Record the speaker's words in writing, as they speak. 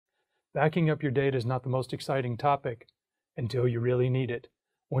backing up your data is not the most exciting topic until you really need it.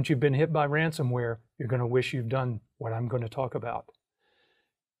 Once you've been hit by ransomware, you're going to wish you've done what I'm going to talk about.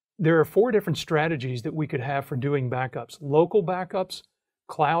 There are 4 different strategies that we could have for doing backups: local backups,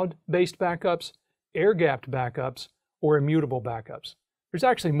 cloud-based backups, air-gapped backups, or immutable backups. There's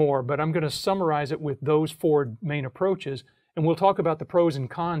actually more, but I'm going to summarize it with those 4 main approaches, and we'll talk about the pros and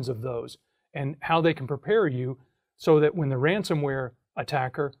cons of those and how they can prepare you so that when the ransomware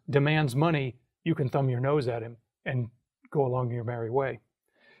attacker demands money, you can thumb your nose at him and go along your merry way.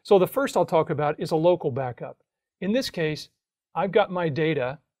 So the first I'll talk about is a local backup. In this case, I've got my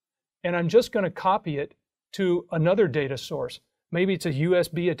data and I'm just going to copy it to another data source. Maybe it's a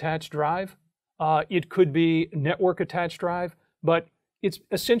USB attached drive. It could be network attached drive, but it's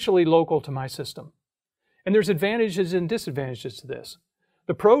essentially local to my system. And there's advantages and disadvantages to this.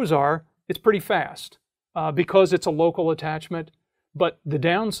 The pros are it's pretty fast because it's a local attachment, but the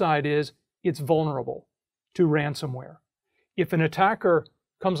downside is it's vulnerable to ransomware. If an attacker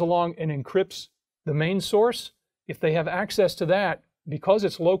comes along and encrypts the main source, if they have access to that, because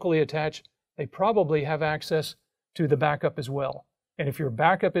it's locally attached, they probably have access to the backup as well. And if your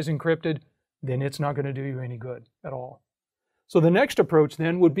backup is encrypted, then it's not going to do you any good at all. So the next approach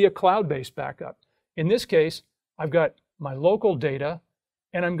then would be a cloud-based backup. In this case, I've got my local data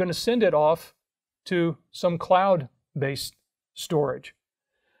and I'm going to send it off to some cloud-based storage.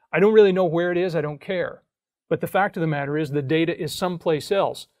 I don't really know where it is, I don't care. But the fact of the matter is the data is someplace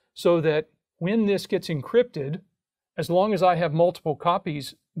else, so that when this gets encrypted, as long as I have multiple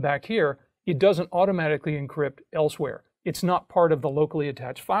copies back here, it doesn't automatically encrypt elsewhere. It's not part of the locally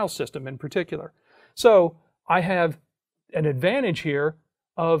attached file system in particular. So I have an advantage here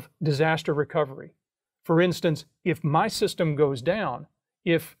of disaster recovery. For instance, if my system goes down,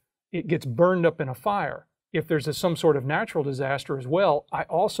 if it gets burned up in a fire, if there's some sort of natural disaster as well, I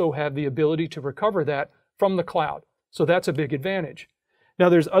also have the ability to recover that from the cloud. So that's a big advantage. Now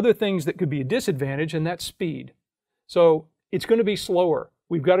there's other things that could be a disadvantage, and that's speed. So it's going to be slower.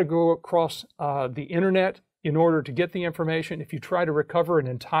 We've got to go across the internet in order to get the information. If you try to recover an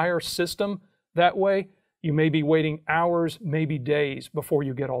entire system that way, you may be waiting hours, maybe days before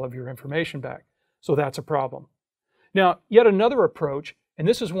you get all of your information back. So that's a problem. Now, yet another approach, and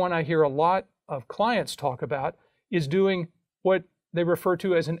this is one I hear a lot of clients talk about, is doing what they refer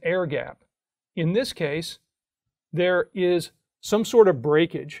to as an air gap. In this case, there is some sort of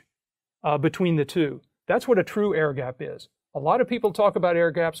breakage between the two. That's what a true air gap is. A lot of people talk about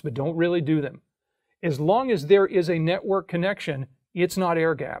air gaps but don't really do them. As long as there is a network connection, it's not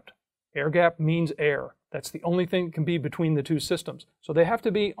air gapped. Air gap means air. That's the only thing that can be between the two systems. So they have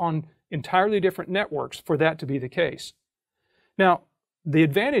to be on entirely different networks for that to be the case. Now, the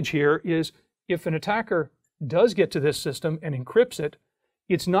advantage here is if an attacker does get to this system and encrypts it,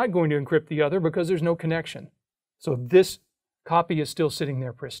 it's not going to encrypt the other because there's no connection. So this copy is still sitting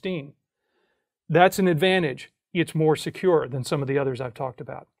there pristine. That's an advantage. It's more secure than some of the others I've talked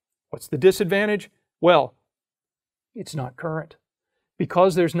about. What's the disadvantage? Well, it's not current.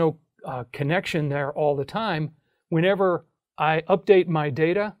 Because there's no connection there all the time, whenever I update my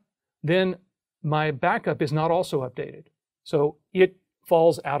data, then my backup is not also updated. So it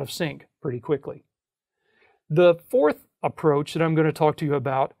falls out of sync pretty quickly. The fourth approach that I'm going to talk to you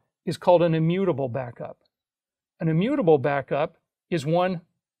about is called an immutable backup. An immutable backup is one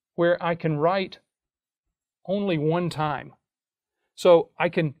where I can write only one time. So I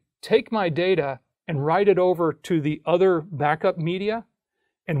can take my data and write it over to the other backup media,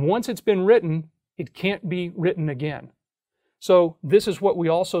 and once it's been written, it can't be written again. So this is what we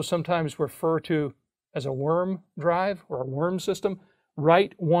also sometimes refer to as a worm drive or a worm system.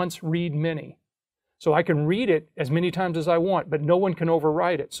 Write once, read many. So I can read it as many times as I want, but no one can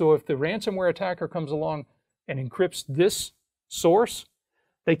overwrite it. So if the ransomware attacker comes along and encrypts this source,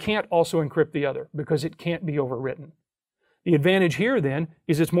 they can't also encrypt the other because it can't be overwritten. The advantage here then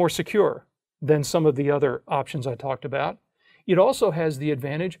is it's more secure than some of the other options I talked about. It also has the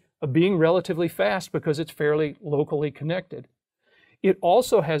advantage of being relatively fast because it's fairly locally connected. It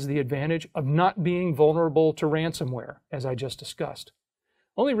also has the advantage of not being vulnerable to ransomware, as I just discussed.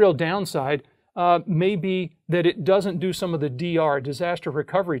 Only real downside may be that it doesn't do some of the DR, disaster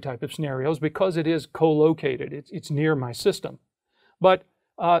recovery type of scenarios, because it is co-located. It's near my system. But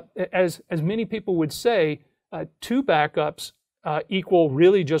as many people would say, 2 backups equal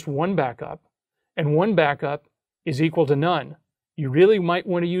really just 1 backup, and 1 backup is equal to none. You really might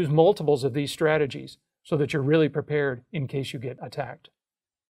want to use multiples of these strategies so that you're really prepared in case you get attacked.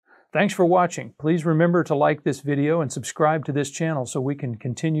 Thanks for watching. Please remember to like this video and subscribe to this channel so we can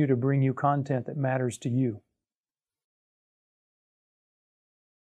continue to bring you content that matters to you.